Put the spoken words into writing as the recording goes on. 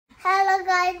Hello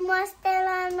guys, मैं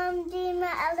Stella नमजी,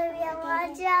 मैं अलविया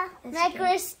वाजा, मैं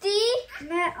क्रिस्टी,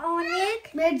 मैं ओनिक,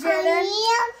 मैं जेलन,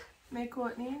 मैं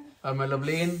कोर्टनी, और मैं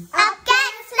लवलीन। अब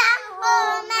कैसा हो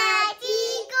मैं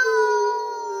टीकू,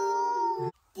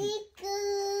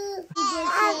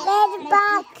 I'm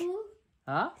back.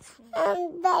 हाँ?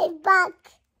 I'm back.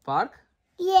 पार्क?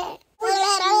 Yeah.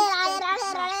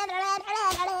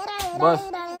 बस।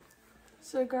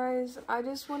 So guys, I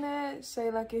just want to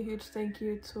say like a huge thank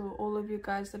you to all of you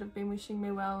guys that have been wishing me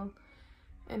well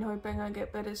and hoping I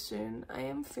get better soon.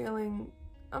 I'm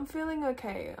feeling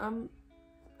okay. I'm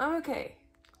okay.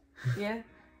 Yeah.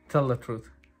 Tell the truth.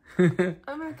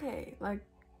 I'm okay. Like,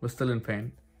 We're still in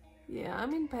pain. yeah,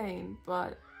 I'm in pain,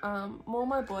 but more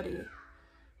my body.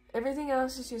 Everything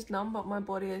else is just numb, but my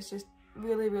body is just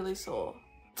really sore.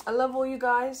 I love all you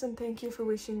guys and thank you for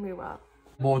wishing me well.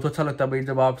 बहुत अच्छा लगता है भाई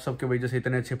जब आप सबके वजह से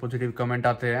इतने अच्छे पॉजिटिव कमेंट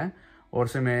आते हैं और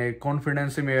से में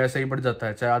कॉन्फिडेंस में ऐसे ही बढ़ जाता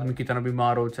है, चाहे आदमी कितना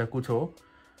बीमार हो चाहे कुछ हो।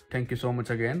 Thank you so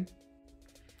much again.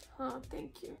 Oh,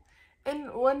 thank you.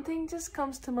 And one thing just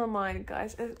comes to my mind,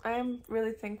 guys. I am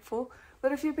really thankful,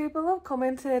 but a few people have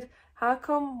commented, how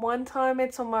come one time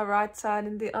it's on my right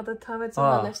side and the other time it's on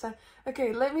my left side?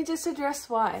 Okay, let me just address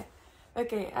why.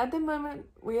 Okay, at the moment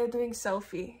we are doing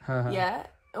selfie, yeah?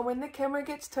 And when the camera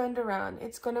gets turned around,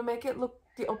 it's going to make it look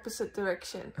the opposite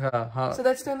direction. So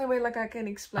that's the only way like I can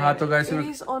explain it. Guys, it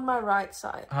is on my right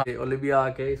side. Olivia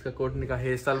आके इसका कोटनी का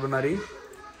hair style बना रही है।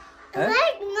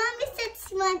 Mommy said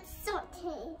smart short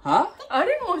hair. हाँ? I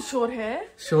didn't want short hair.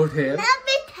 Short hair. Now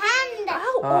be panda.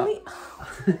 Ow, only...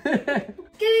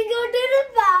 Can we go to the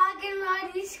park and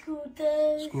ride the scooter?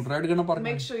 Scooter ride करना park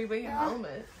में। Make sure you wear your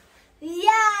helmet.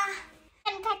 Yeah.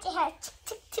 And cut your hair.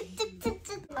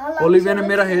 Olivia ने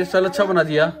मेरा hair style अच्छा बना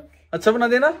दिया। अच्छा बना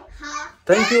दिया ना? हाँ।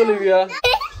 Thank you Olivia.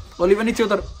 ओलिविया नीचे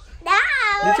उतर।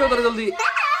 नीचे उतर जल्दी।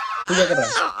 तू क्या कर रहा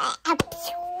है?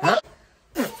 हाँ?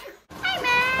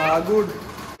 हाँ गुड।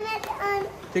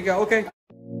 ठीक है ओके।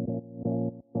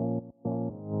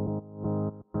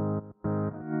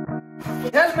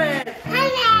 हेलमेट।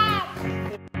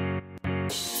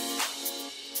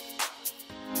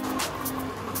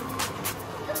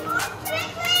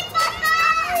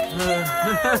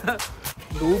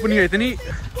 धूप नहीं है इतनी।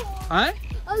 हाँ?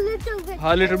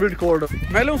 हाँ लिटिल बिट कोल्ड।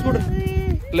 मैं लूँ स्कूटर?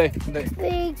 ले दे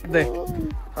दे।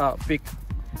 हाँ पिक।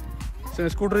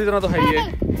 स्कूटर इतना तो है ही है।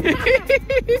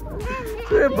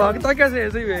 भागता कैसे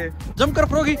ऐसे ही वे? जंप कर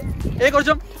प्रोगी। एक और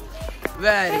जंप।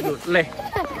 वेरी गुड ले।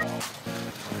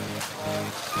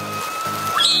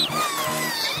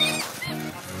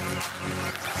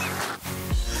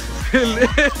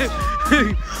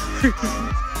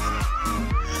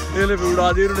 ले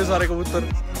उड़ा दिए उन्होंने सारे कबूतर।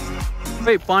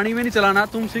 भाई पानी में नहीं चलाना,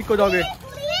 तुम सीख को जाओगे।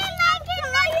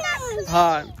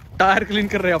 हाँ टायर क्लीन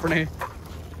कर रहे हैं अपने।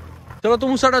 चलो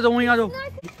तुम उस साइड आ जाओ, वहीं आ जाओ।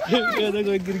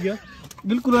 देखो एक गिर गया,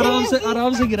 बिल्कुल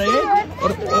आराम से गिरा ये।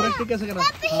 और एक्टिंग कैसे करा?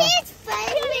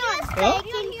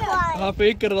 हाँ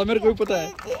फेक कर रहा, मेरे को भी पता है।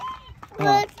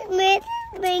 हाँ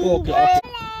ओके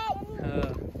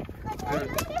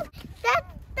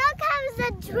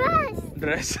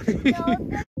ड्रेस।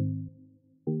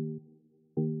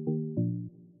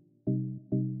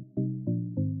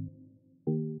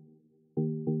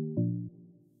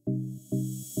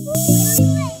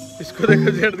 इसको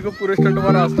देखो जेड को पूरे स्टंट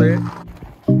मारा आज तो ये।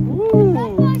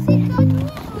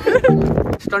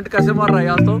 स्टंट कैसे मार रहा है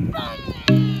आज तो।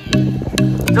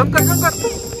 जंप कर।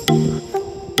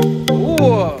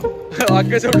 ओह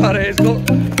आगे से उठा रहे हैं इसको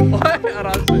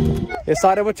आराम से। ये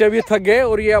सारे बच्चे अभी थक गए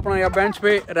और ये अपना यहाँ बेंच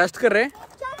पे रेस्ट कर रहे हैं।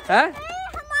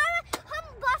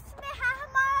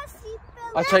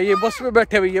 अच्छा ये बस पे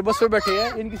बैठे हुए, ये बस पे बैठे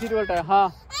हैं, इनकी सीट बेल्ट है। हाँ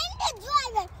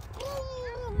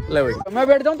ले भाई मैं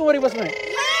बैठ जाऊँ तुम्हारी बस में।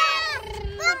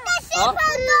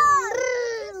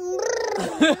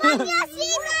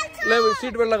 ले भाई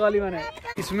सीट बेल्ट लगा ली मैंने।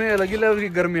 इसमें अलग ही लेवल की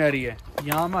गर्मी आ रही है।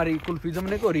 यहाँ हमारी कुल्फी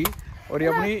जमने को रही और ये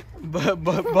अपनी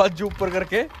बाजू ऊपर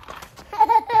करके।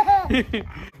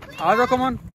 आ जाओ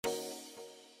कमान।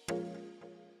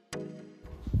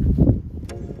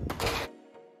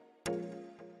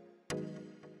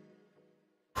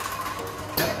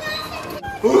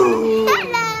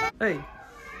 Hey,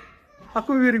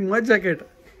 आपको भी wearing my jacket?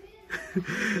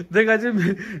 देखा जी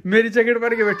मेरी जैकेट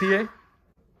पहन के बैठी है।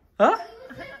 हाँ?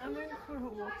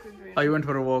 I went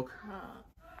for a walk.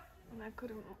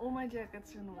 All my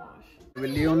jackets in the wash.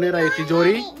 Leone ले रहा है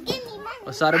तिजोरी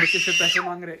और सारे बच्चे से पैसे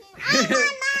मांग रहे।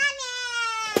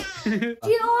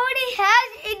 She already has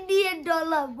Indian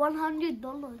dollar,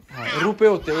 $100. हाँ, रुपए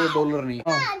होते हैं, डॉलर नहीं।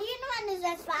 Do you know when is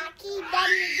a Rocky? Then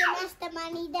you give us the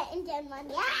money, the Indian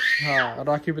money. Yeah? हाँ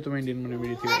राखी पे तुम्हें इंडियन मनी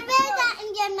मिली थी। But where's the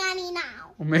Indian money now?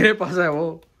 मेरे पास है वो।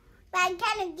 But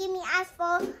can you give me as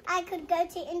for I could go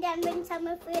to India and bring some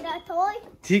of a toy?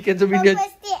 ठीक है, जब इंडिया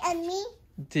and me.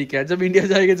 ठीक है, जब इंडिया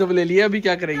जाएगी जब ले लिया, अभी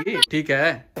क्या करेगी? ठीक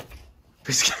है। My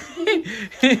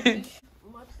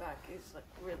back is like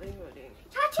really hurting.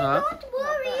 Chachi, don't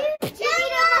worry. Give me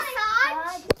a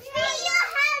massage. See your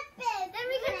husband. Then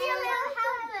we can do a little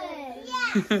husband. Yes.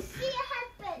 See your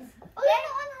husband. Oh, you're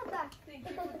not on her back. Thank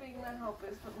you for being my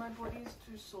helpers, but my body is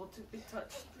too sore to be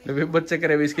touched. अभी बच्चे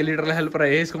करे भी इसके literal helper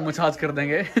है, इसको massage कर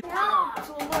देंगे। It's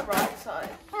on my right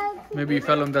side. Maybe he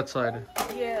fell on that side.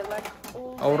 Yeah, like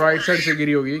all. और राइट साइड से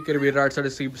गिरी होगी, करीबी राइट साइड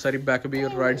से सारी बैक भी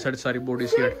और राइट साइड सारी बॉडी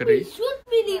स्ट्रेट कर रही।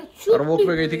 और वॉक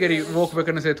पे गई थी, करी वॉक पे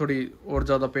करने से थोड़ी और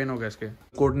ज्यादा पेन हो गया इसके।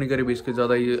 कोट नहीं करी भी इसके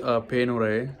ज्यादा ही पेन हो रहा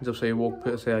है जब से वॉक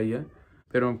पे से आई है।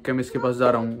 फिर मैं केमिस्ट के पास जा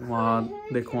रहा हूँ, वहाँ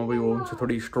देखूंगा भाई वो उनसे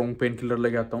थोड़ी स्ट्रॉन्ग पेन किलर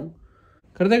लेके आता हूँ।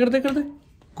 कर दे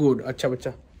गुड, अच्छा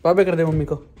बच्चा। बाय कर दे मम्मी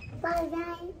को।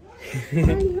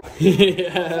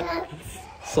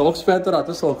 सॉक्स पहन तो रहा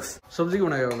था, सॉक्स। सब्जी क्यों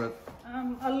बनाया होगा?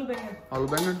 आलू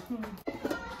बैंगन।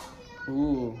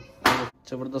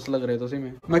 जबरदस्त लग रहे थे उसी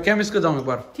में। मैं केमिस्ट का जाऊँ एक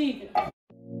बार। ठीक है।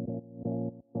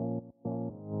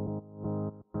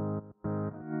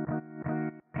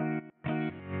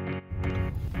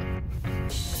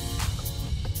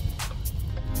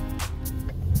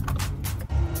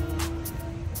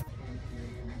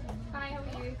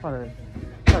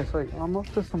 Hi, sorry, I'm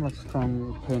after some like strong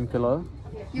painkiller.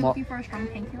 You're looking for a strong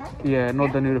painkiller? Yeah,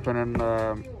 not the Nurofen and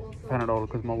Panadol,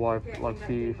 because my wife, like,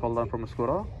 she fell down from a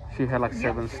scooter. She had like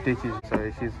 7 stitches, so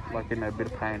she's like in a bit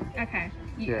of pain. Okay.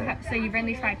 Yeah. So you've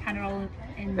only tried Panadol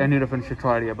and Nurofen she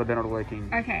tried, yeah, but they're not working.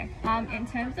 Okay. In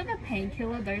terms of a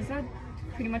painkiller, those are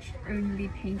pretty much only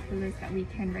painkillers that we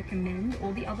can recommend.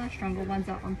 All the other stronger ones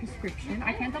are on prescription.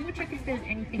 I can double check if there's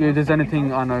anything. Yeah, else there's that can anything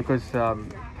help. I know, because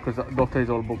doctor is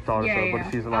all booked out, Yeah, so, yeah. but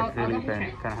she's like I'll really double pain,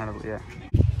 check. can handle it, yeah.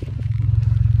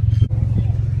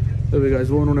 तो भी guys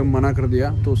वो उन्होंने मना कर दिया,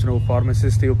 तो उसने वो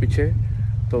फार्मासिस्ट थी वो पीछे,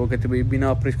 तो वो कहते भाई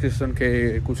बिना प्रिस्क्रिप्शन के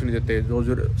कुछ नहीं देते,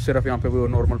 जो सिर्फ यहाँ पे वो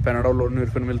नॉर्मल पैनाडोल और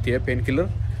न्यूरोफेन मिलती है पेन किलर,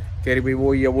 कह रही भाई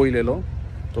वो ही ले लो।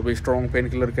 तो भाई स्ट्रॉन्ग पेन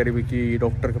किलर कह रही भाई कि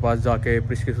डॉक्टर के पास जाके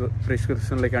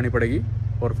प्रिस्क्रिप्शन लेके आनी पड़ेगी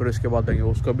और फिर उसके बाद देंगे,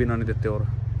 उसका बिना नहीं देते। और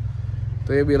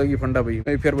तो ये भी अलग ही फंडा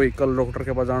भाई। फिर भाई कल डॉक्टर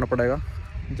के पास जाना पड़ेगा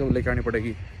जब लेके आनी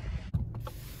पड़ेगी।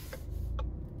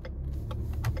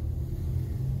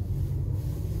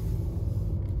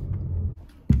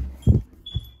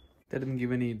 They didn't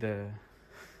give any the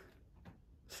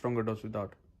stronger dose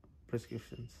without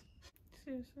prescriptions.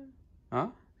 Seriously? Huh?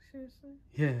 Seriously?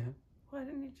 Yeah. Why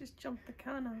didn't you just jump the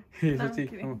counter? Yeah, No, I'm see,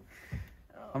 kidding.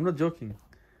 I'm not joking.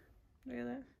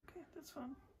 Really? Okay, that's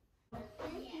fine.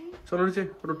 चलो नीचे,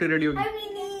 रोटी ready होगी।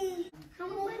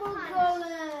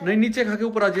 नहीं नीचे खा के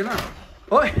ऊपर आ जाइए ना।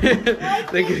 ओए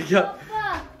देखिए क्या,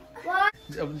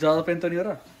 अब ज्यादा पेन तो नहीं हो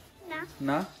रहा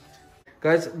ना?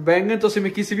 गाइस बैंगन तो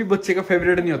सिर्फ किसी भी बच्चे का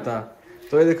फेवरेट नहीं होता।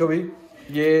 तो ये देखो भाई,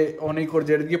 ये ओनिक और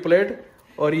जेड की प्लेट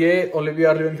और ये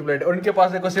ओलिविया लिवन की प्लेट, और इनके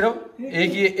पास देखो सिर्फ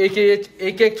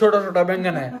एक छोटा छोटा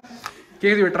बैंगन है।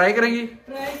 क्या ट्राई करेंगी?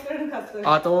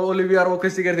 हाँ तो ओलिविया वो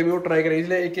किसी कहते वो ट्राई करेंगे,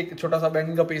 इसलिए एक छोटा सा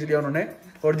बैंगन का पीस लिया उन्होंने,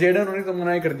 और जेड उन्होंने तो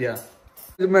मना ही कर दिया।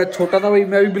 मैं छोटा था भाई,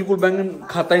 मैं भी बिल्कुल बैंगन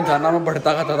खाता ही था ना, मैं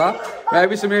बढ़ता खाता था, मैं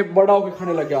भी समय बड़ा होकर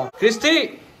खाने लग गया। क्रिस्टी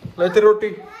लेते रोटी,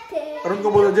 और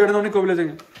उनको बोलो जेड नोनिक को भी ले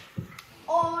जाएंगे।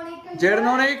 जेड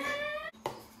नोनिक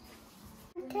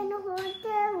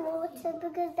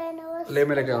ले,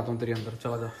 मैं लेके आता हूँ तेरे अंदर,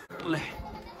 चला जा। ले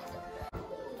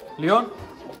लियोन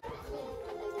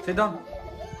सिट डाउन,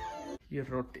 ये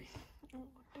रोटी।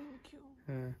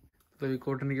 तो ये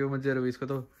कॉटन की मजे रही, इसको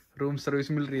तो रूम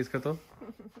सर्विस मिल रही है इसका तो।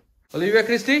 ओलिविया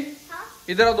क्रिस्टी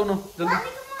इधर आओ दोनों जल्दी,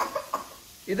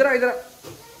 इधर आ इधर।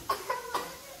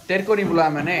 तेरे को नहीं बुलाया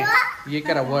मैंने, ये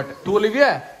कह रहा व्हाट? तू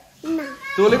ओलिविया है?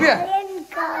 तू ओलिविया?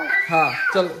 हाँ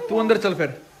चल तू अंदर चल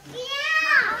फिर।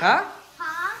 हाँ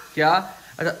क्या?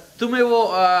 अच्छा तुम्हें वो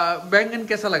बैंगन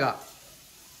कैसा लगा?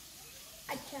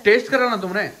 अच्छा। टेस्ट करा ना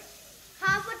तुमने?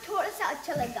 हाँ पर थोड़ा सा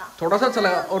अच्छा लगा। थोड़ा सा अच्छा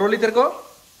लगा। और रोली तेरे को?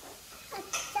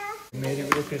 अच्छा। मेरी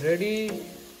रोटी रेडी।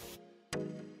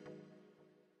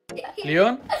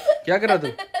 लियोन क्या कर रहा तू?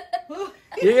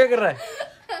 ये क्या कर रहा है?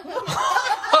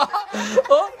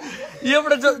 ओ, ये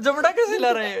अपना जबड़ा कैसे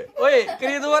ला रहे हैं? ओए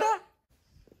करिए दोबारा।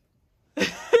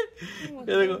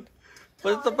 ये देखो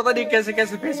तो पता नहीं कैसे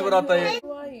कैसे फेस बनाता है।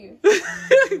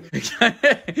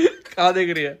 कहाँ देख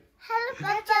रही है?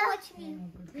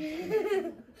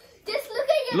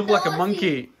 Look like a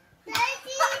monkey.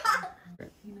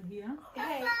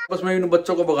 बस मैं इन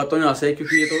बच्चों को भगाता हूँ यहाँ से,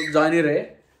 क्योंकि ये तो जा नहीं रहे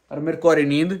और मेरे को आ रही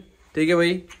नींद। ठीक है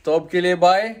भाई, तो अब के लिए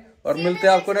बाय, और मिलते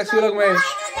हैं आपको नेक्स्ट व्लॉग में।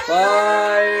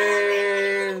 बाय।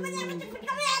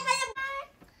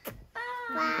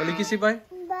 बोली किसी bye.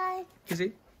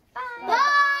 Kisi. Bye.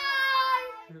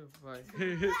 Bye.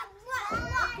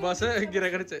 Bahasa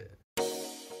kira-kira cek.